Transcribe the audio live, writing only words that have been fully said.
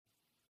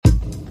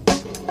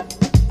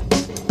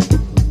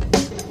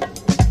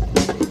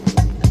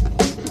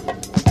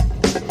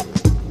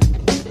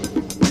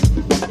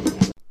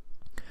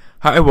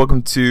Hi,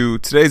 welcome to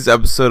today's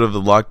episode of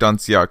the Locked On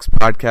Seahawks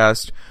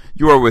podcast.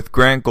 You are with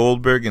Grant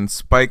Goldberg and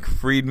Spike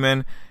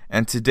Friedman,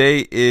 and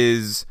today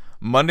is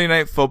Monday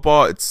Night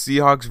Football. It's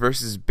Seahawks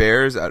versus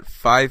Bears at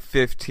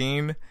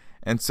 5:15,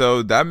 and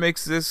so that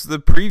makes this the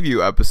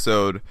preview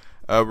episode.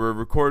 We're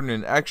recording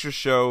an extra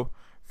show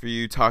for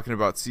you talking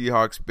about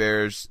Seahawks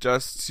Bears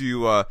just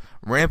to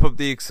ramp up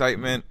the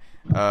excitement,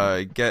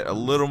 get a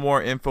little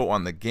more info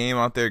on the game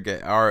out there,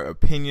 get our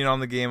opinion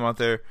on the game out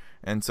there.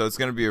 And so it's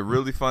going to be a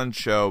really fun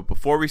show.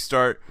 Before we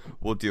start,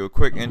 we'll do a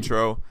quick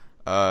intro.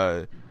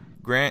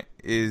 Grant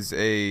is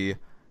a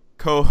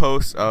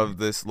co-host of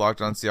this Locked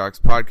On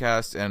Seahawks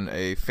podcast and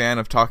a fan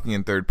of talking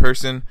in third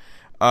person.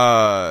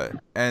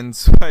 And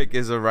Spike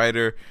is a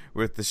writer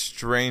with The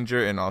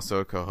Stranger and also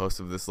a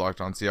co-host of this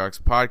Locked On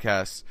Seahawks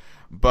podcast.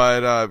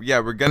 But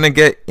we're going to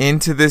get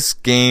into this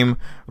game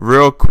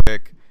real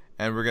quick,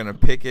 and we're going to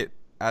pick it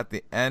at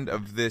the end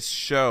of this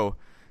show.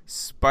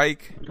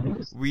 Spike,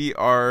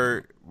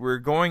 we're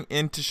going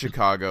into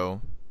Chicago.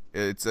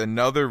 It's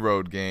another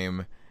road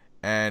game,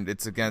 and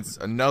it's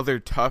against another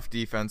tough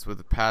defense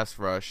with a pass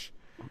rush.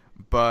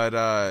 But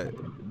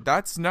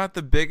that's not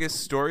the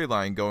biggest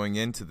storyline going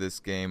into this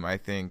game, I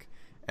think.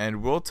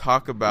 And we'll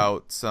talk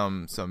about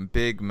some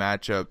big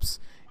matchups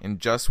in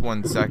just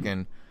 1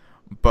 second.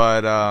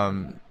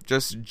 But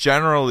just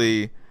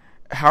generally,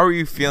 how are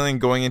you feeling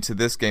going into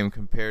this game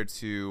compared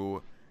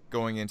to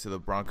going into the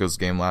Broncos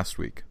game last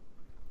week?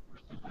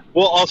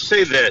 Well, I'll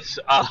say this.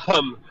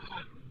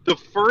 The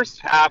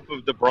first half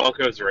of the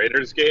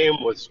Broncos-Raiders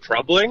game was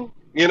troubling,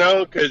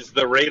 because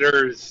the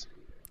Raiders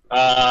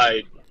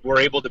were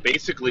able to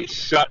basically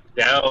shut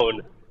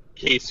down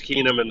Case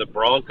Keenum and the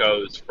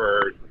Broncos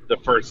for the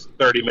first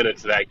 30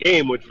 minutes of that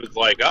game, which was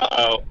like,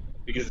 uh-oh,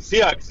 because the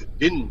Seahawks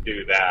didn't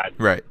do that.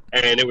 Right.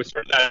 And it was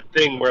sort of that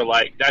thing where,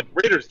 that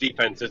Raiders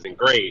defense isn't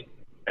great,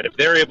 and if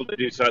they're able to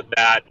do something like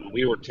that, and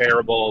we were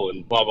terrible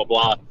and blah, blah,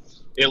 blah,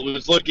 it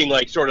was looking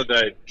like sort of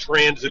the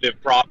transitive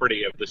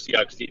property of the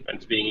Seahawks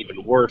defense being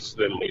even worse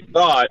than we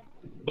thought.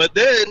 But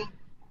then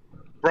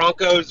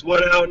Broncos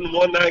went out and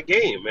won that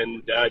game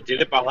and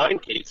did it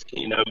behind Case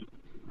Keenum.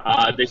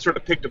 They sort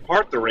of picked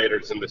apart the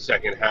Raiders in the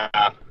second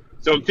half.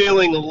 So I'm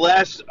feeling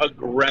less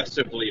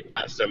aggressively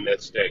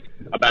pessimistic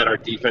about our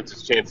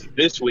defense's chances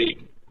this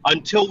week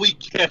until we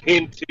get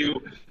into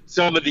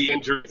some of the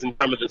injuries and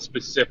some of the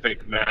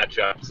specific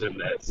matchups in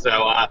this. So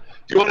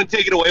do you want to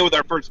take it away with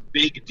our first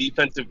big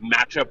defensive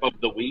matchup of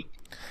the week?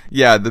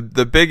 Yeah,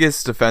 the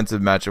biggest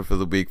defensive matchup of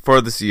the week for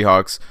the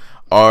Seahawks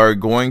are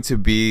going to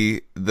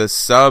be the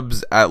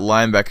subs at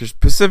linebacker,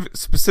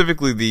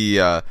 specifically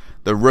the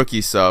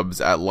rookie subs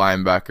at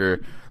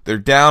linebacker. They're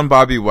down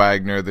Bobby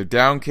Wagner, they're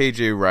down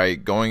KJ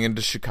Wright going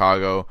into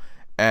Chicago,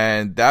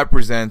 and that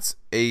presents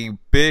a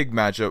big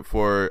matchup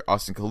for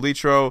Austin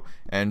Calitro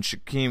and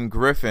Shaquem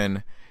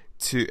Griffin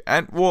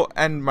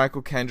and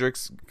Michael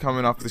Kendricks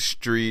coming off the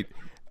street,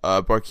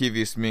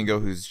 Barkevious Mingo,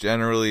 who's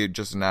generally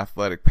just an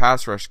athletic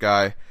pass rush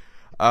guy,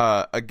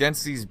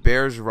 against these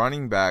Bears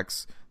running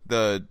backs,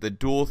 the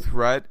dual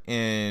threat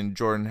in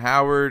Jordan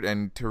Howard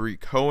and Tariq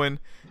Cohen,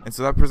 and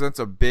so that presents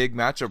a big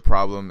matchup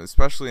problem,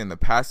 especially in the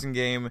passing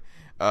game,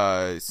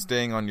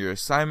 staying on your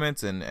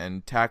assignments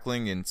and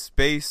tackling in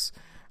space,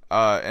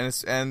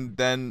 and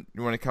then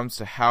when it comes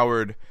to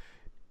Howard,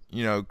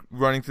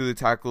 running through the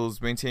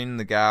tackles, maintaining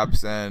the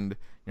gaps, and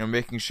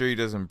making sure he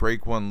doesn't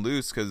break one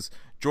loose. Because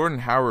Jordan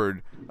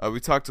Howard,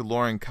 we talked to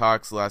Lauren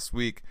Cox last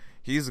week.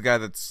 He's a guy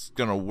that's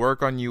gonna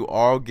work on you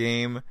all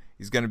game.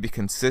 He's gonna be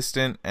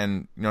consistent,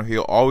 and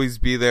he'll always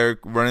be there,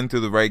 running through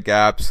the right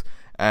gaps,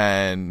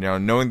 and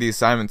knowing the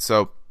assignments.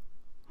 So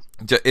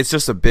it's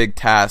just a big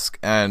task.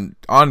 And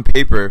on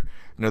paper,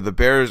 the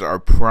Bears are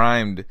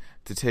primed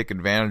to take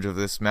advantage of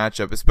this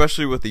matchup,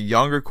 especially with a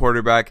younger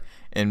quarterback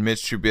in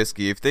Mitch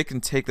Trubisky. If they can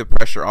take the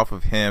pressure off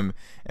of him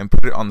and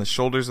put it on the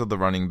shoulders of the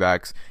running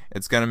backs,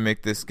 it's going to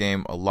make this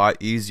game a lot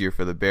easier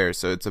for the Bears.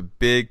 So it's a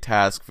big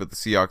task for the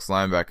Seahawks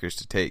linebackers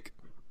to take.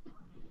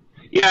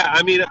 Yeah,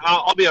 I mean,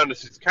 I'll be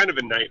honest, it's kind of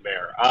a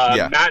nightmare.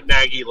 Matt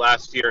Nagy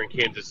last year in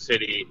Kansas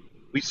City,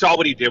 we saw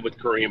what he did with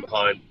Kareem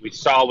Hunt. We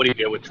saw what he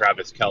did with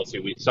Travis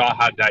Kelce. We saw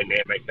how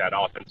dynamic that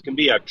offense can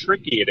be, how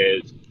tricky it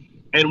is.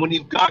 And when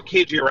you've got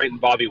KJ Wright and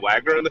Bobby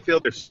Wagner on the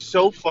field, they're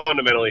so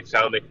fundamentally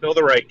sound. They fill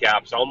the right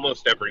gaps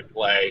almost every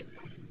play.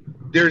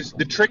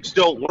 The tricks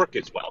don't work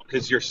as well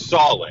because you're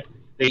solid.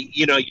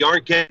 You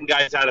aren't getting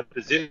guys out of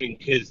position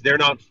because they're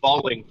not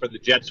falling for the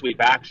jet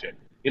sweep action.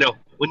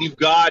 When you've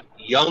got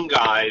young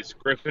guys,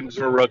 Griffin's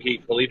a rookie,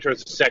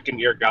 Calitro's a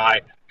second-year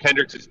guy,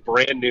 Kendricks is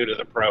brand new to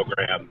the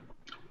program,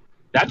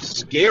 that's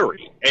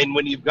scary. And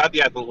when you've got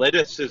the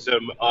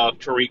athleticism of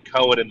Tariq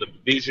Cohen and the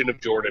vision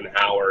of Jordan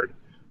Howard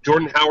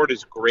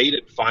is great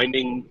at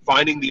finding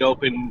the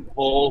open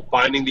hole,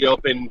 finding the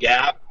open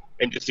gap,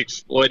 and just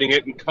exploiting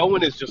it. And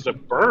Cohen is just a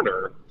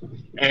burner.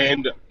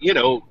 And,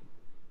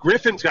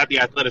 Griffin's got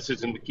the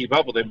athleticism to keep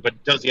up with him,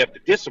 but does he have the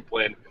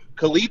discipline?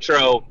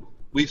 Calitro,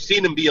 we've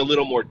seen him be a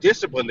little more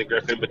disciplined than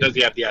Griffin, but does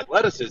he have the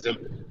athleticism?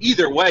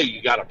 Either way,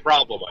 you got a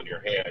problem on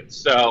your hands.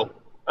 So,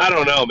 I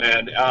don't know,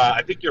 man.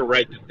 I think you're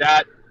right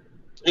that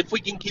if we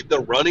can keep the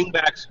running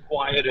backs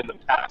quiet in the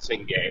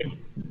passing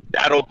game,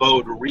 that'll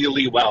bode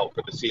really well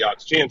for the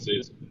Seahawks'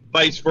 chances.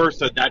 Vice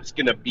versa, that's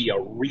going to be a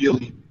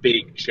really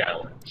big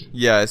challenge.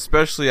 Yeah,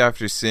 especially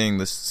after seeing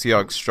the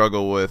Seahawks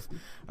struggle with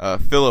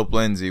Phillip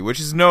Lindsay, which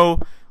is no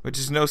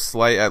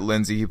slight at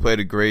Lindsay. He played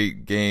a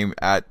great game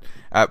at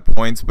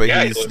points, but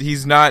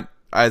he's not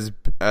as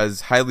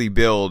highly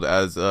billed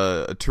as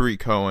a Tariq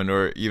Cohen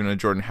or even a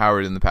Jordan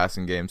Howard in the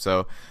passing game.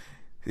 So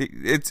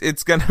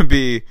it's gonna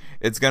be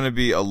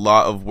a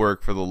lot of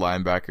work for the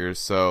linebackers.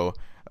 So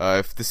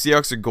if the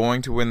Seahawks are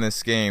going to win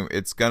this game,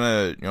 it's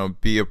gonna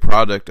be a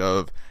product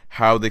of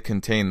how they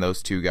contain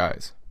those two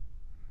guys.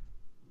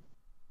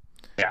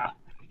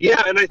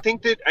 Yeah, and I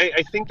think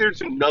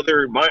there's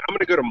another. I'm going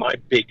to go to my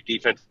big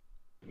defense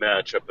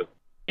matchup of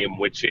the game,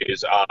 which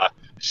is not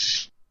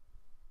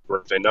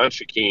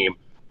Shaquem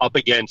up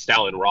against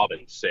Allen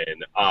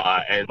Robinson,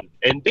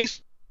 and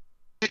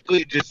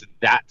basically just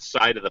that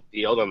side of the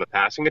field on the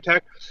passing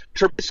attack.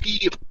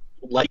 Trubisky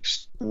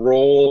likes to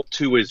roll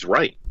to his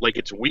right, like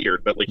it's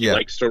weird, but he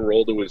likes to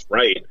roll to his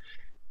right.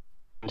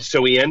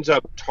 So he ends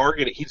up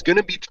targeting. He's going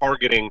to be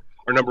targeting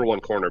our number one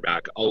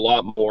cornerback a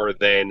lot more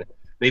than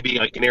maybe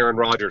like an Aaron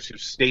Rodgers who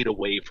stayed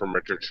away from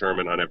Richard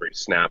Sherman on every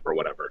snap or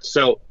whatever.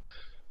 So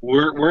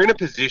we're in a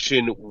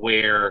position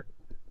where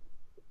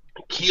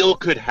Keel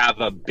could have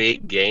a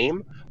big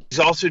game. He's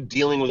also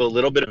dealing with a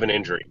little bit of an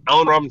injury.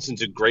 Allen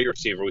Robinson's a great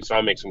receiver. We saw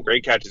him make some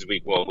great catches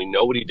week one. We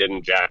know what he did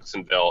in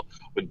Jacksonville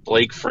with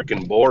Blake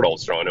frickin'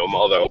 Bortles throwing to him,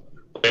 although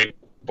Blake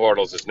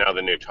Bortles is now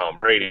the new Tom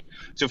Brady.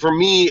 So for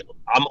me,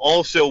 I'm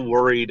also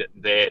worried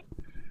that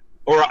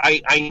 – or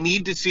I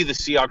need to see the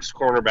Seahawks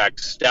cornerback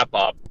step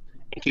up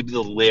and keep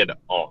the lid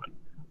on.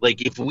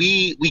 Like, if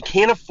we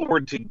can't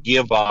afford to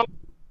give up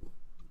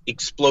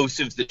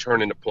explosives that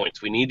turn into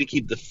points. We need to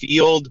keep the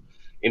field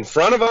in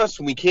front of us.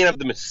 We can't have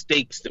the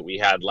mistakes that we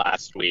had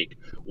last week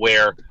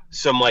where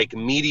some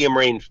medium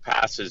range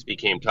passes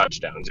became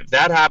touchdowns. If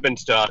that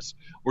happens to us,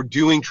 we're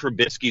doing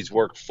Trubisky's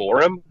work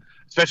for him,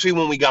 especially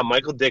when we got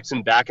Michael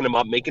Dixon backing him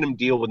up, making him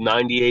deal with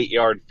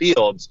 98-yard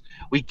fields.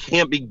 We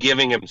can't be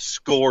giving him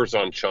scores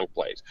on chunk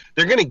plays.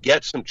 They're going to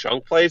get some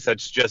chunk plays.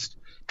 That's just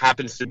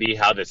happens to be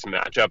how this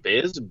matchup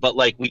is. But,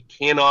 we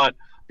cannot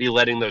be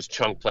letting those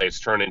chunk plays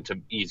turn into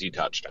easy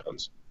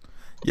touchdowns.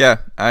 Yeah,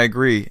 I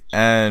agree.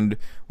 And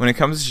when it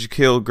comes to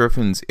Shaquill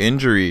Griffin's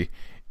injury,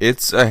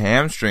 it's a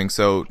hamstring.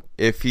 So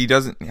if he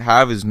doesn't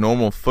have his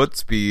normal foot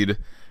speed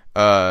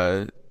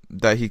that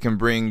he can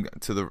bring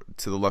to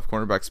the left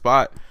cornerback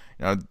spot,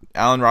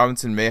 Allen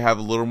Robinson may have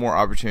a little more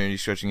opportunity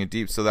stretching it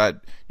deep. So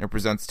that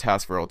presents a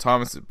task for Earl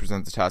Thomas. It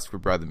presents a task for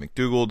Bradley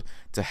McDougald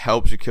to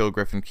help Shaquill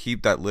Griffin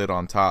keep that lid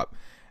on top.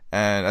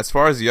 And as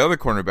far as the other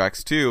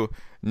cornerbacks too,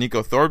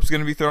 Nico Thorpe's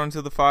going to be thrown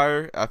into the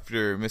fire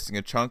after missing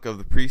a chunk of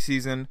the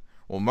preseason.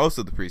 Well, most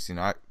of the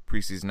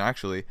preseason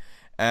actually,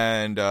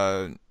 and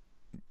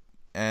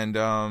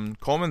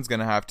Coleman's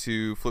going to have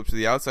to flip to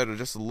the outside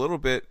just a little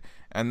bit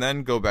and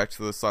then go back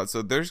to the slot.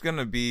 So there's going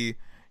to be,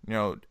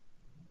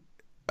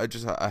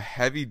 just a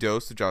heavy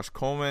dose of Josh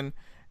Coleman,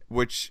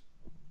 which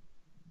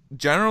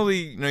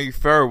generally, you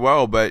fare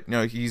well, but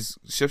he's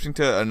shifting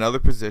to another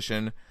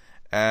position,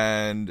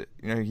 and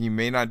he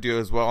may not do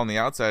as well on the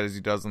outside as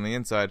he does on the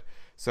inside.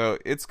 So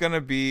it's going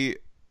to be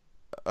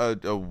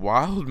a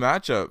wild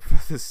matchup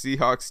for the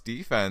Seahawks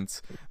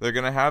defense. They're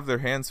going to have their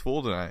hands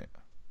full tonight.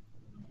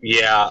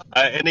 Yeah,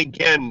 and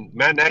again,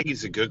 Matt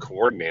Nagy's a good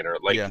coordinator.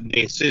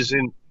 This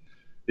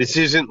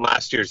isn't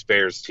last year's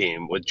Bears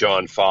team with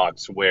John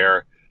Fox,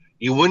 where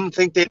you wouldn't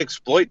think they'd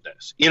exploit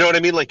this. You know what I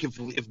mean?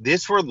 If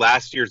this were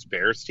last year's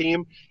Bears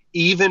team,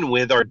 even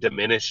with our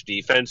diminished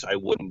defense, I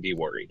wouldn't be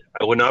worried.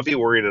 I would not be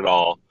worried at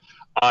all.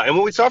 And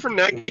what we saw from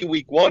Nagy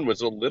week one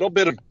was a little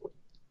bit of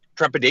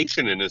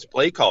trepidation in his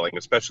play calling,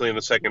 especially in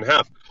the second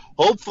half.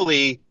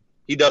 Hopefully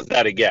he does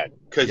that again,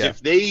 because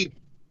if they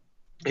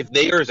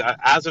are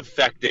as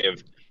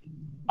effective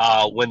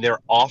when they're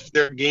off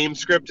their game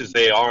script as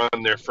they are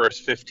on their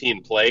first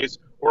 15 plays,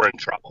 we're in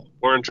trouble.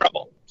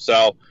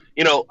 So,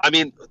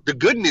 the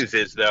good news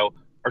is, though,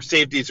 our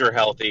safeties are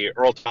healthy.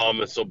 Earl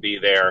Thomas will be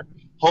there.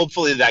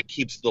 Hopefully that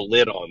keeps the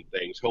lid on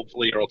things.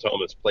 Hopefully Earl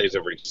Thomas plays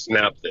every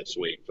snap this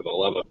week, for the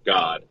love of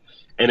God.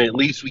 And at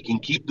least we can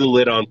keep the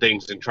lid on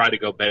things and try to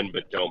go bend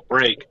but don't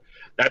break.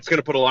 That's going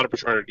to put a lot of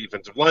pressure on our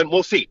defensive line.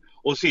 We'll see.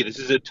 This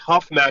is a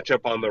tough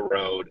matchup on the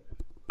road.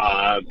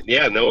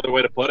 No other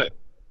way to put it.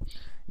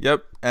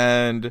 Yep,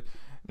 and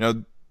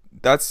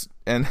that's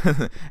and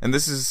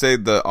this is to say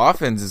the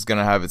offense is going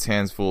to have its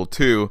hands full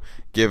too,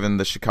 given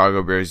the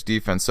Chicago Bears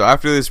defense. So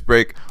after this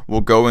break,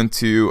 we'll go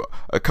into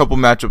a couple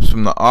matchups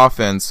from the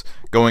offense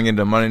going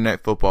into Monday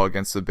Night Football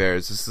against the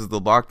Bears. This is the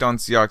Locked On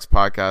Seahawks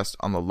podcast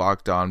on the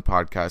Locked On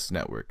Podcast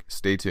Network.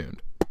 Stay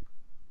tuned.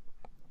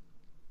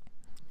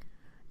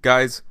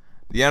 Guys,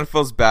 the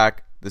NFL's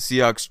back. The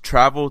Seahawks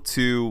travel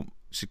to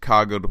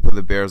Chicago to play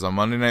the Bears on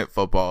Monday Night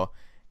Football.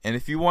 And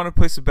if you want to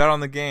place a bet on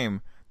the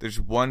game, there's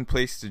one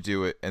place to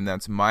do it, and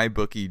that's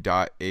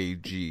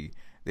mybookie.ag.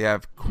 They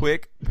have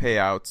quick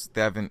payouts. They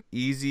have an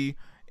easy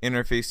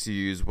interface to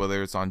use,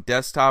 whether it's on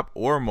desktop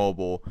or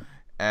mobile,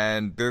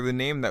 and they're the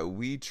name that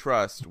we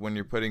trust when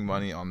you're putting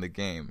money on the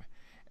game.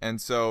 And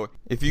so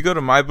if you go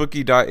to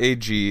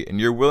mybookie.ag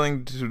and you're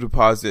willing to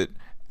deposit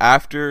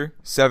after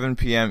 7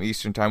 p.m.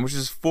 Eastern Time, which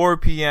is 4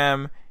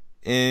 p.m.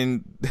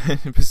 in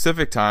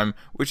Pacific Time,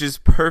 which is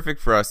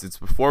perfect for us. It's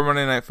before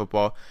Monday Night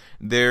Football.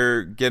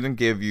 They're going to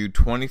give you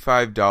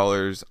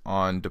 $25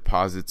 on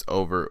deposits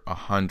over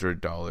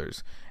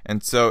 $100.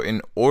 And so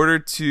in order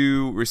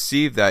to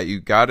receive that, you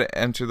got to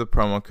enter the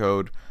promo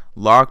code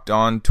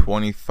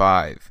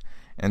LOCKEDON25.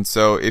 And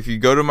so if you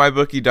go to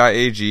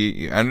mybookie.ag,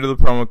 you enter the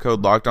promo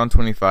code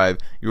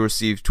LOCKEDON25, you'll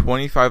receive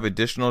 $25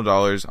 additional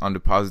dollars on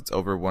deposits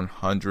over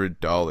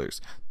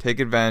 $100. Take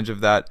advantage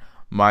of that.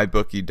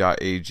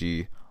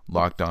 mybookie.ag,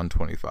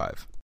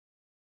 LOCKEDON25.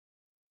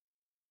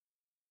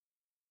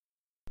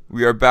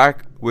 We are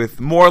back with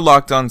more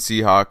Locked On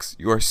Seahawks.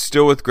 You are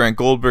still with Grant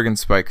Goldberg and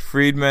Spike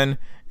Friedman,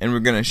 and we're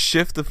going to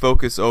shift the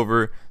focus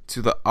over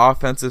to the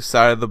offensive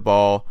side of the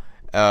ball.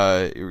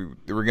 We're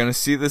going to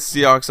see the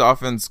Seahawks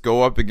offense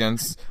go up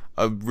against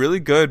a really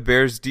good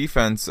Bears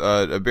defense,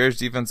 a Bears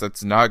defense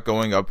that's not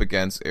going up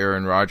against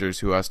Aaron Rodgers,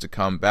 who has to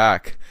come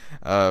back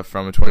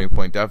from a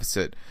 20-point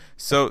deficit.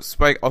 So,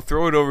 Spike, I'll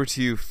throw it over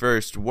to you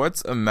first.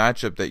 What's a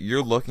matchup that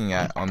you're looking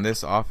at on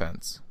this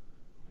offense?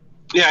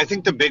 Yeah, I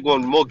think the big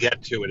one, we'll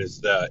get to it,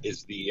 is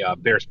the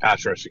Bears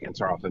pass rush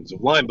against our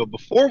offensive line. But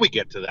before we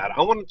get to that,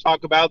 I want to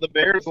talk about the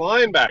Bears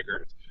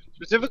linebackers.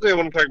 Specifically, I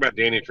want to talk about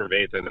Danny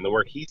Trevathan and the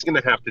work he's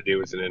going to have to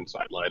do as an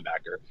inside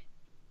linebacker.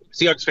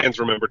 Seahawks fans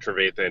remember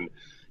Trevathan,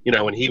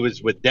 when he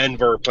was with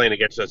Denver playing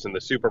against us in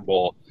the Super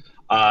Bowl,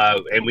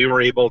 and we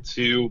were able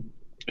to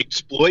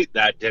exploit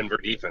that Denver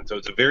defense. So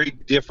it's a very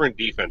different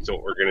defense than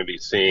what we're going to be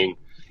seeing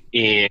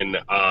in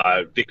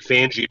Vic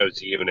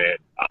Fangio's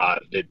unit.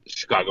 The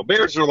Chicago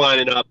Bears are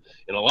lining up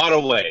in a lot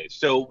of ways.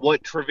 So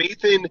what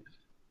Trevathan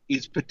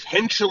is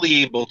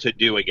potentially able to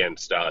do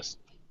against us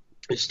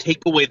is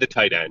take away the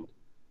tight end,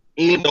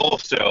 and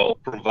also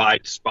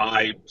provide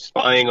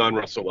spying on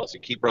Russell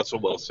Wilson, keep Russell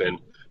Wilson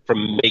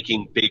from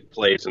making big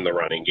plays in the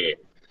running game.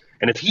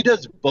 And if he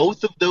does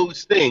both of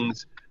those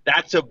things,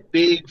 that's a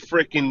big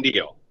freaking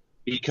deal,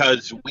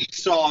 because we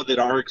saw that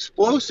our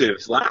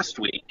explosives last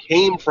week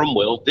came from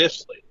Will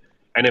Dissly.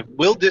 And if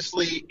Will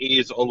Dissly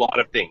is a lot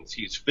of things,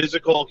 he's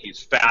physical, he's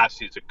fast,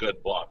 he's a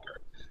good blocker.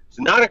 He's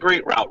not a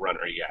great route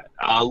runner yet.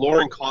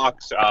 Lauren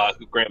Cox,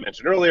 who Grant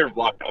mentioned earlier, of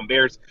Locked On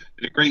Bears,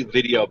 did a great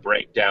video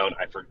breakdown.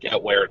 I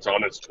forget where it's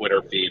on his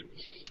Twitter feed,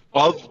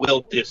 of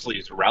Will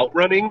Dissly's route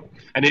running,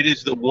 and it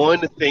is the one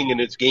thing in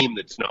his game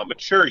that's not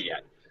mature yet.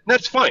 And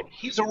that's fine.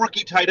 He's a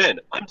rookie tight end.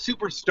 I'm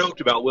super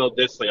stoked about Will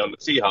Dissly on the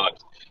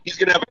Seahawks. He's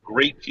going to have a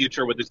great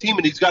future with his team,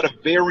 and he's got a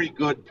very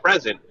good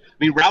present. I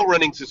mean, route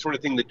running is the sort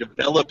of thing that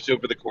develops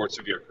over the course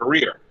of your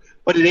career,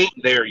 but it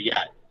ain't there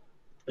yet.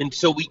 And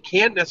so we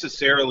can't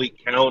necessarily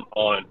count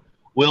on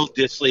Will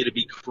Dissly to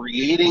be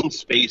creating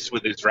space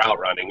with his route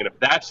running. And if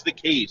that's the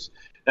case,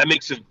 that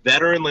makes a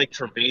veteran like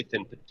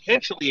Trevathan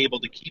potentially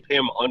able to keep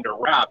him under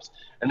wraps.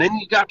 And then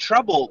you got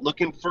trouble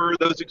looking for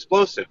those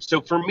explosives.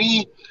 So for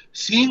me,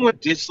 seeing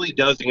what Dissly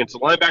does against the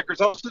linebackers,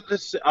 also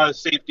the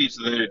safeties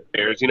of the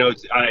Bears,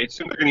 I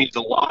assume they're going to use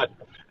a lot,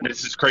 and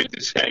this is crazy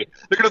to say,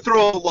 they're going to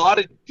throw a lot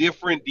of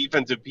different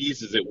defensive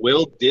pieces at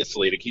Will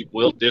Dissly to keep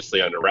Will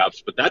Dissly under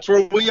wraps. But that's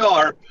where we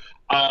are.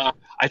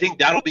 I think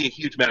that'll be a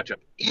huge matchup.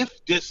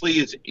 If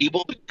Dissly is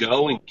able to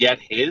go and get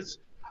his,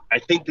 I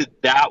think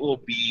that will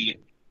be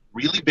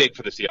really big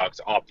for the Seahawks,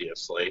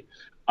 obviously.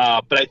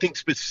 But I think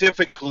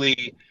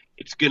specifically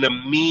it's going to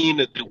mean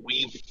that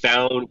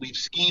we've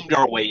schemed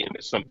our way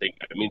into something.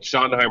 I mean,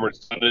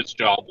 Schottenheimer's done his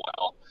job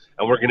well,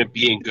 and we're going to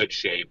be in good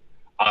shape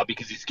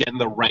because he's getting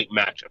the right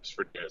matchups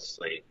for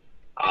Dissly.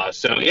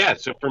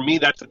 So for me,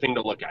 that's the thing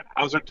to look at.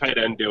 How's our tight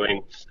end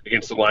doing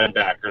against the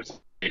linebackers,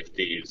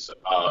 safeties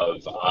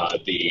of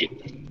the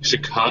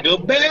Chicago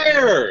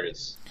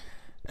Bears?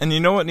 And you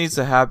know what needs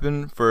to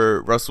happen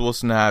for Russell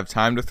Wilson to have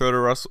time to throw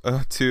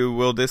to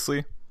Will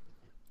Dissly?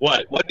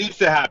 What? What needs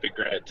to happen,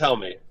 Grant? Tell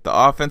me. The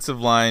offensive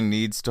line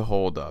needs to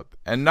hold up.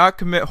 And not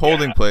commit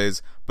holding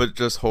plays, but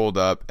just hold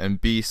up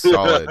and be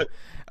solid.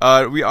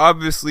 We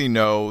obviously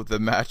know the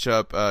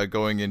matchup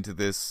going into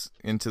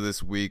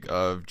this week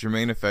of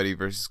Germain Ifedi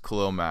versus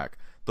Khalil Mack.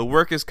 The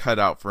work is cut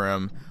out for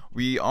him.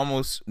 We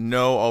almost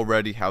know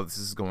already how this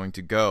is going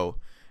to go.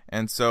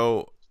 And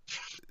so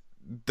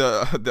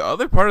the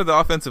other part of the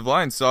offensive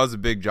line still has a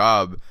big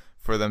job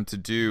for them to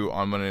do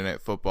on Monday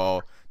Night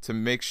Football to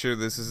make sure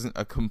this isn't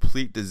a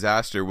complete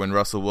disaster when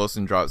Russell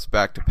Wilson drops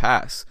back to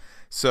pass.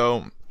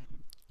 So,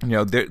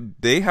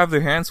 they have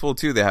their hands full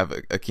too. They have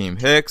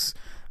Akeem Hicks,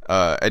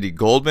 Eddie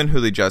Goldman,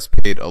 who they just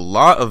paid a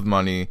lot of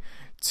money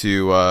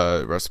to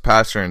rush the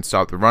passer and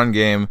stop the run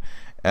game,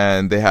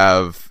 and they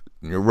have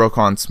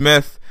Roquan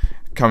Smith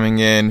coming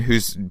in,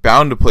 who's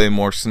bound to play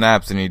more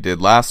snaps than he did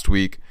last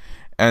week.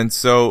 And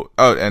so,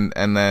 and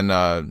then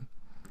I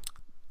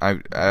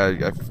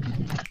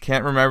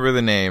can't remember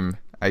the name.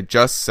 I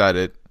just said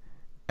it,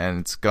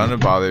 and it's gonna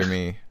bother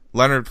me.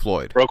 Leonard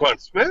Floyd.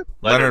 Roquan Smith?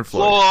 Leonard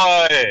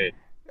Floyd.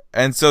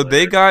 And so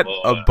they got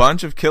a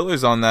bunch of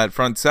killers on that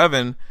front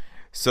seven.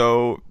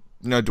 So,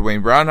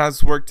 Dwayne Brown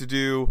has work to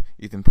do,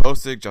 Ethan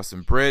Posick,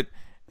 Justin Britt,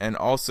 and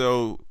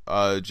also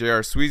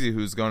J.R. Sweezy,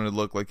 who's going to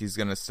look like he's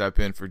going to step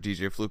in for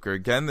DJ Fluker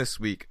again this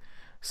week.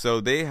 So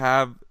they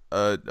have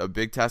a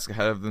big task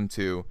ahead of them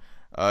too.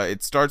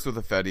 It starts with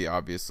Ifedi,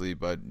 obviously,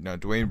 but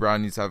Dwayne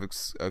Brown needs to have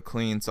a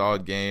clean,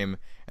 solid game,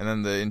 and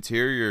then the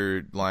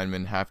interior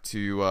linemen have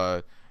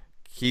to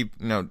keep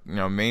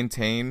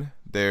maintain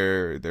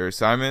their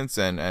assignments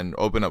and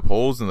open up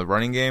holes in the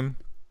running game,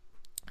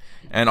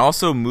 and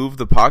also move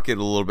the pocket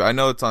a little bit. I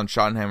know it's on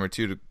Schottenheimer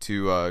too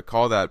to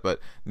call that, but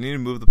they need to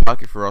move the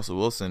pocket for Russell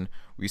Wilson.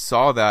 We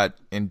saw that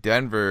in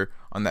Denver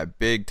on that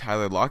big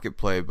Tyler Lockett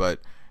play,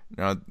 but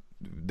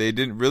they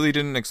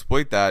didn't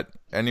exploit that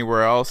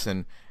anywhere else,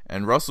 and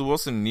Russell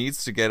Wilson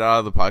needs to get out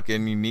of the pocket,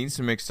 and he needs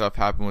to make stuff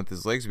happen with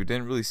his legs. We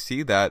didn't really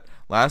see that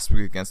last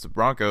week against the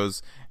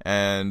Broncos,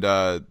 and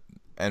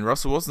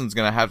Russell Wilson's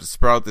going to have to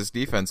sprout this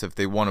defense if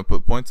they want to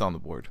put points on the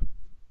board.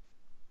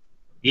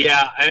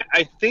 Yeah,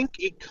 I think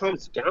it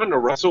comes down to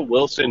Russell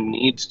Wilson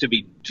needs to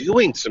be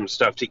doing some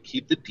stuff to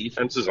keep the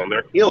defenses on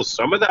their heels.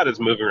 Some of that is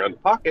moving around the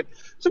pocket.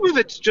 Some of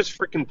it's just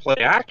freaking play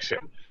action.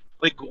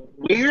 This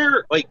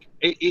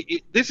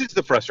is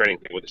the frustrating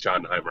thing with the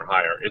Schottenheimer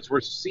hire, is we're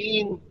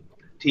seeing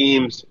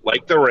teams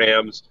like the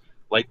Rams,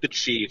 like the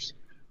Chiefs,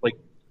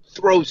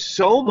 throw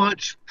so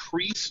much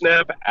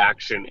pre-snap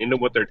action into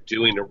what they're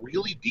doing to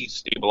really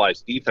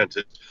destabilize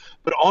defenses,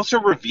 but also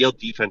reveal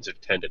defensive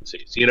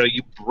tendencies.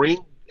 You bring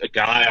a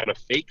guy on a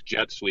fake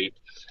jet sweep,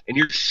 and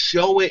you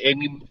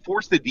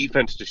force the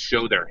defense to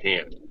show their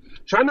hand.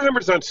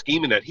 Schottenheimer's not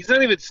scheming that. He's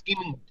not even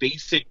scheming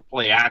basic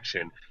play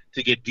action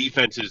to get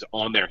defenses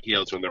on their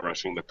heels when they're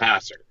rushing the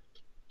passer.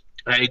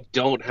 I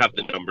don't have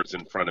the numbers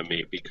in front of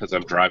me because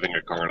I'm driving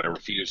a car and I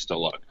refuse to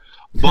look.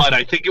 But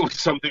I think it was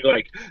something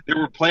like there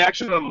were play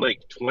action on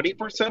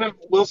 20% of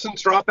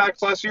Wilson's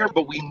dropbacks last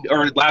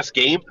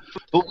game.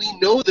 But we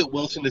know that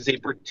Wilson is a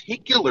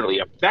particularly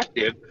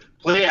effective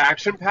play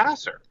action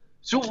passer.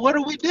 So what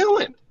are we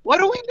doing?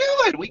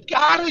 We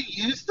gotta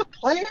use the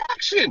play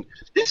action.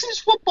 This is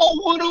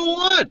football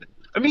 101.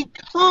 I mean,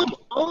 come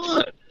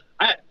on.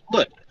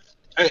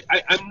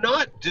 I'm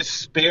not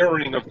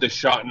despairing of the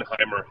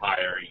Schottenheimer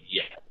hire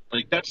yet.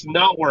 That's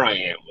not where I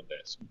am with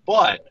this.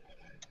 But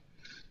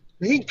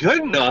it ain't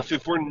good enough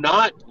if we're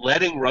not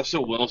letting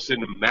Russell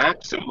Wilson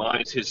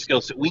maximize his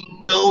skill set. We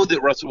know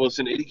that Russell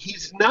Wilson,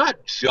 he's not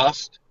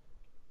just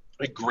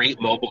a great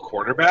mobile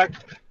quarterback,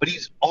 but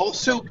he's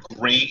also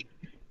great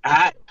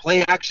at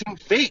play action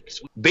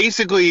fakes.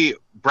 Basically,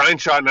 Brian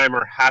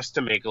Schottenheimer has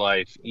to make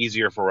life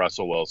easier for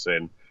Russell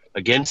Wilson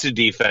against a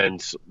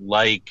defense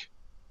like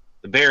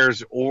the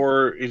Bears,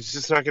 or it's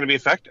just not going to be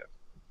effective.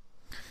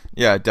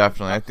 Yeah,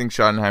 definitely. I think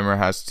Schottenheimer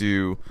has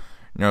to,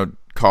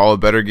 call a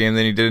better game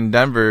than he did in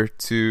Denver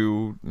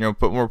to,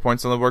 put more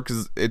points on the board,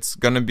 because it's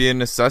going to be a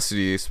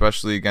necessity,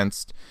 especially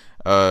against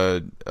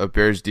a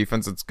Bears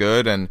defense that's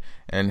good, and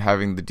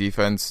having the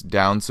defense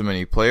down so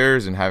many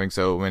players and having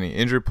so many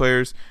injured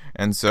players.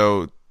 And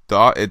so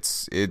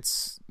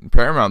it's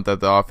paramount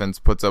that the offense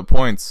puts up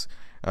points.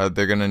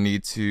 They're going to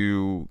need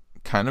to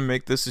kind of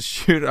make this a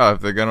shootout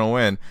if they're going to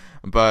win.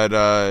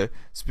 But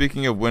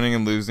speaking of winning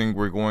and losing,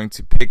 we're going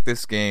to pick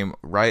this game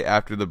right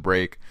after the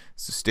break.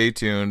 So stay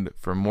tuned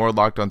for more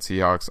Locked On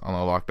Seahawks on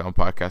the Locked On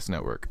Podcast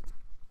Network.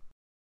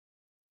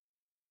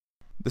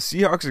 The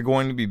Seahawks are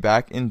going to be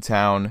back in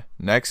town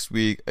next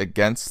week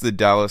against the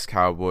Dallas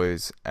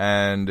Cowboys.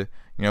 And,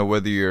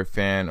 whether you're a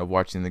fan of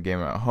watching the game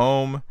at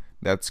home,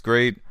 that's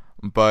great.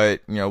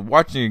 But,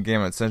 watching a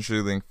game at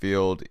CenturyLink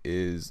Field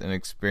is an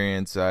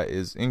experience that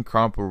is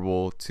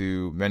incomparable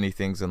to many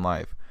things in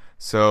life.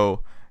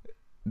 So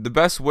the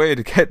best way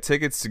to get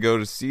tickets to go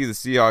to see the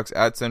Seahawks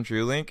at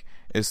CenturyLink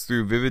is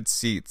through Vivid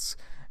Seats.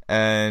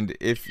 And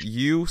if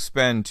you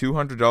spend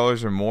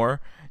 $200 or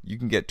more, you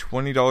can get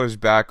 $20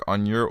 back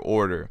on your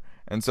order.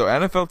 And so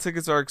NFL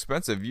tickets are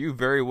expensive. You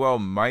very well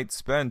might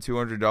spend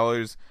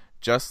 $200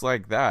 just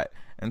like that.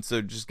 And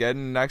so just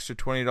getting an extra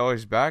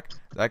 $20 back,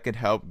 that could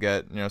help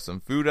get some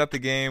food at the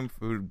game,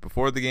 food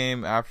before the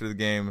game, after the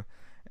game.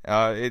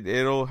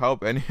 It'll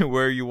help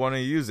anywhere you want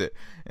to use it.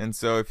 And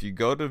so if you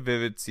go to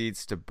Vivid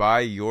Seats to buy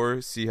your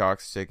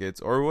Seahawks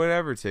tickets or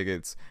whatever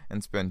tickets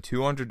and spend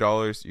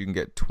 $200, you can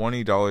get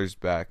 $20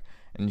 back.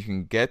 And you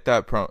can get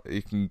that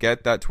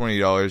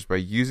 $20 by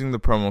using the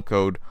promo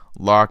code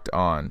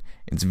LOCKEDON.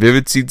 It's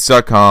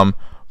vividseats.com,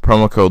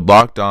 promo code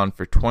LOCKEDON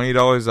for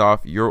 $20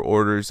 off your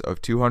orders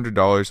of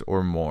 $200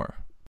 or more.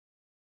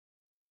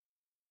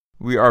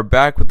 We are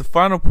back with the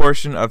final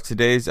portion of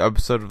today's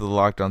episode of the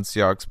Locked On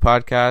Seahawks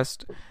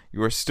podcast.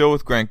 You are still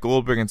with Grant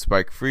Goldberg and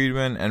Spike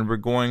Friedman, and we're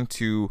going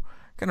to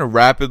kind of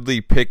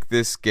rapidly pick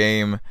this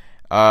game.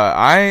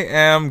 I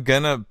am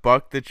going to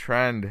buck the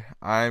trend.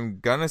 I'm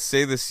going to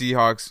say the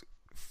Seahawks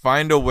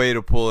find a way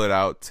to pull it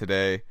out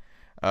today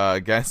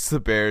against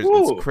the Bears.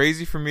 Ooh. It's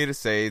crazy for me to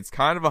say. It's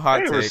kind of a hot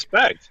take.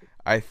 Respect.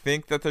 I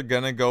think that they're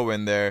going to go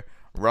in there.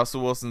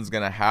 Russell Wilson's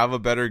going to have a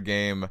better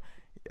game.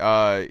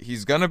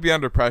 he's going to be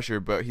under pressure,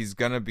 but he's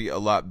going to be a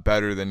lot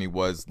better than he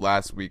was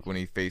last week when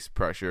he faced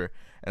pressure.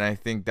 And I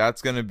think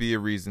that's going to be a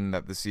reason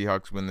that the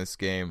Seahawks win this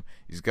game.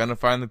 He's going to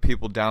find the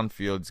people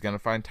downfield. He's going to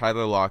find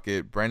Tyler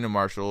Lockett, Brandon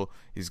Marshall.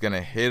 He's going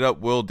to hit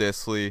up Will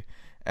Dissly.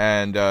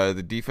 And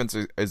the defense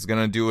is going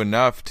to do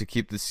enough to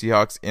keep the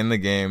Seahawks in the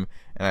game.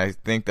 And I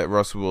think that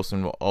Russell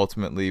Wilson will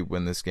ultimately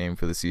win this game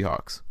for the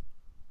Seahawks.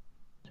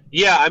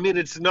 Yeah, I mean,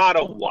 it's not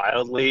a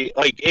wildly,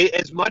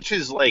 as much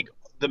as, the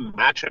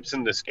matchups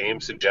in this game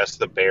suggest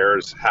the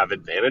Bears have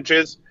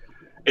advantages,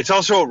 it's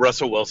also a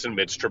Russell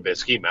Wilson-Mitch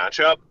Trubisky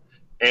matchup.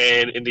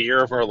 And in the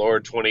year of our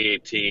Lord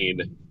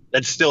 2018,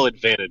 that's still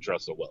advantage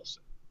Russell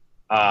Wilson.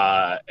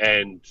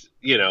 And,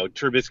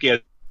 Trubisky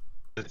has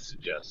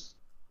suggests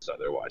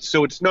otherwise.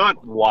 So it's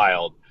not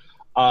wild.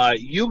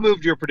 You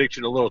moved your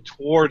prediction a little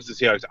towards the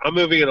Seahawks. I'm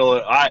moving it a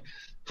little.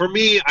 For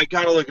me, I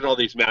got to look at all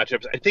these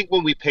matchups. I think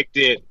when we picked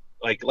it,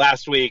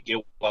 last week,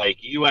 you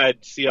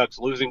had Seahawks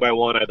losing by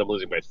 1, I had them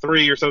losing by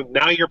 3 or something.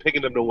 Now you're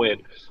picking them to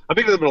win. I'm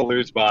picking them to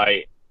lose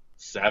by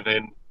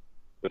 7.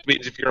 Which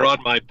means if you're on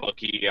my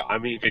bookie,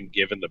 I'm even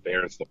giving the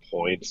Bears the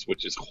points,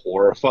 which is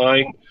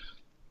horrifying.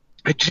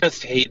 I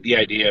just hate the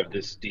idea of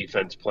this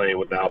defense playing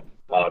without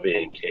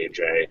Bobby and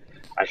KJ.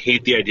 I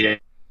hate the idea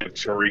of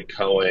Tariq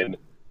Cohen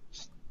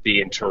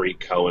being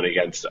Tariq Cohen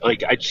against.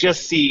 I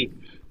just see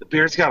the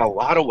Bears got a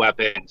lot of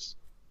weapons,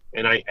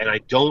 and I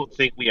don't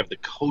think we have the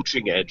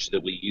coaching edge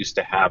that we used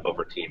to have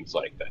over teams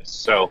like this.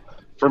 So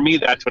for me,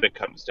 that's what it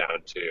comes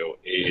down to: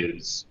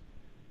 is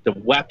the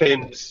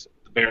weapons.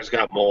 The Bears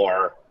got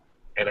more.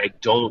 And I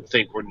don't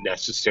think we're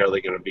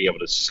necessarily going to be able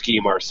to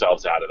scheme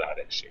ourselves out of that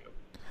issue.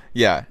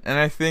 Yeah, and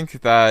I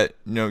think that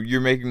you're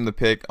making the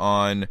pick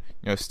on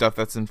stuff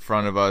that's in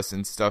front of us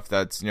and stuff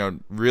that's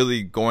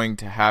really going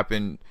to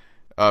happen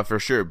for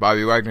sure.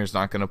 Bobby Wagner's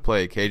not going to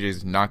play.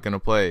 KJ's not going to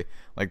play.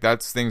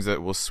 That's things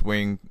that will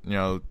swing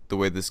the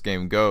way this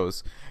game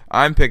goes.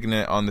 I'm picking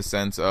it on the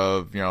sense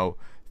of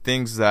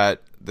things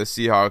that the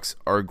Seahawks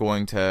are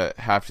going to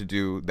have to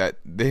do that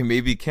they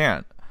maybe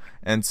can't.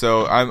 And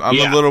so I'm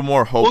a little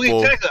more hopeful.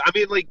 Well, exactly. I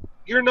mean,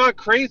 you're not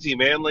crazy,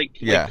 man.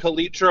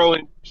 Calitro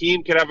and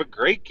Keem could have a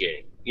great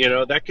game.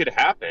 That could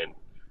happen.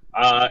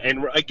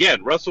 And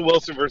again, Russell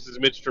Wilson versus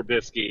Mitch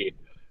Trubisky.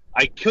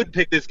 I could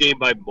pick this game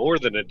by more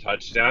than a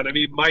touchdown. I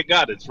mean, my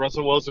God, it's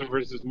Russell Wilson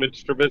versus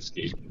Mitch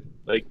Trubisky.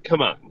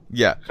 Come on.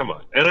 Yeah. Come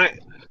on. And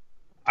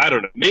I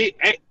don't know.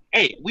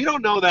 Hey, we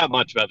don't know that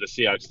much about the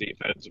Seahawks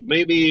defense.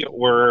 Maybe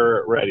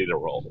we're ready to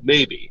roll.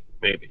 Maybe.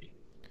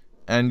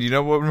 And you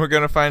know what we're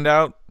going to find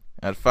out?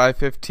 At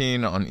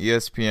 5:15 on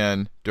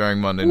ESPN during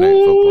Monday Night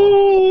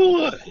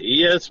Football.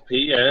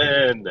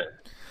 ESPN,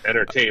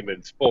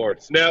 Entertainment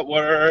Sports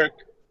Network.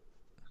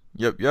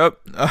 Yep.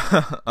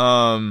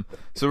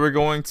 So we're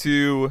going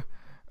to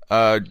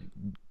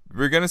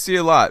see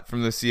a lot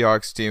from the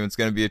Seahawks team. It's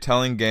going to be a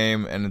telling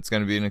game, and it's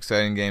going to be an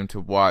exciting game to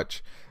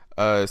watch.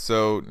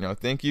 So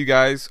thank you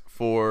guys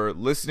for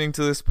listening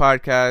to this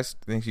podcast.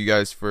 Thank you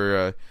guys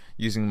for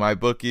using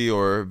MyBookie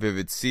or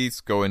Vivid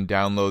Seats. Go and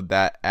download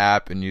that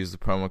app and use the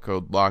promo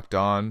code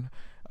LOCKEDON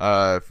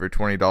for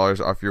 $20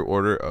 off your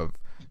order of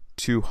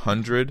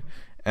 $200.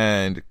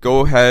 And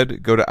go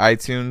to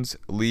iTunes,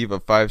 leave a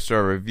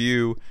 5-star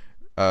review.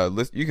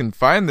 You can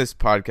find this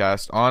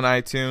podcast on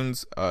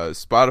iTunes,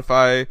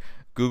 Spotify,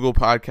 Google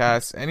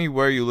Podcasts,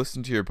 anywhere you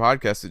listen to your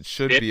podcast. It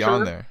should be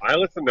on there. I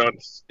listened on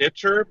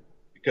Stitcher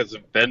because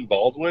of Ben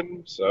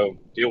Baldwin, so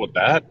deal with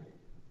that.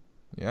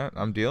 Yeah,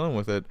 I'm dealing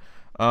with it.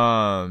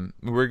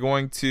 We're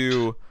going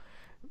to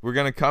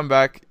come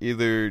back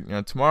either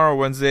tomorrow or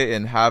Wednesday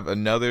and have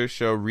another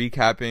show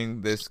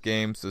recapping this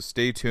game. So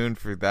stay tuned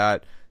for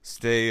that.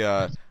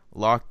 Stay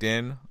locked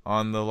in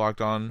on the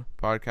Locked On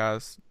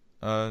Podcast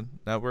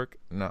network.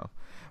 No,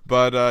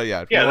 but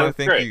I want to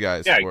thank you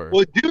guys for.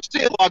 Well, do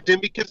stay locked in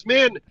because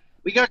man,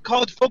 we got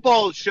college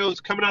football shows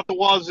coming out the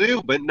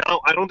wazoo, but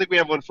no, I don't think we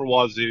have one for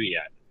wazoo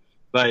yet.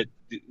 But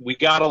we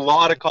got a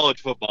lot of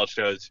college football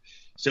shows.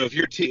 So if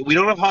we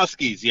don't have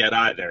Huskies yet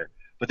either,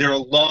 but there are a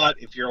lot.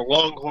 If you're a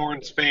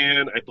Longhorns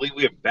fan, I believe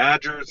we have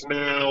Badgers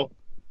now.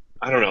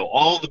 I don't know,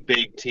 all the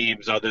big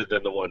teams other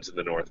than the ones in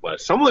the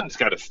Northwest. Someone's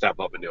got to step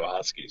up and do a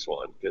Huskies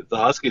one because the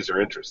Huskies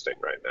are interesting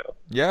right now.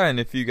 Yeah,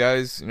 and if you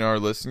guys are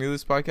listening to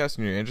this podcast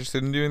and you're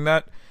interested in doing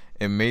that,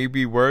 it may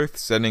be worth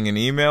sending an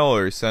email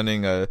or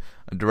sending a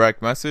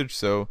direct message.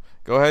 So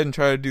go ahead and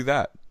try to do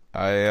that.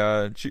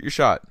 Shoot your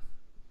shot.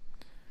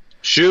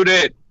 Shoot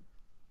it.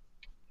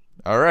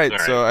 All right.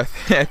 So I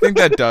think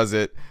that does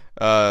it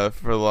for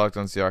the Locked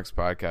On Seahawks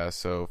podcast.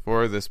 So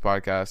for this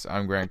podcast,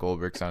 I'm Grant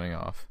Goldberg signing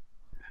off.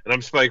 And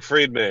I'm Spike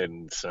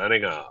Friedman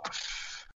signing off.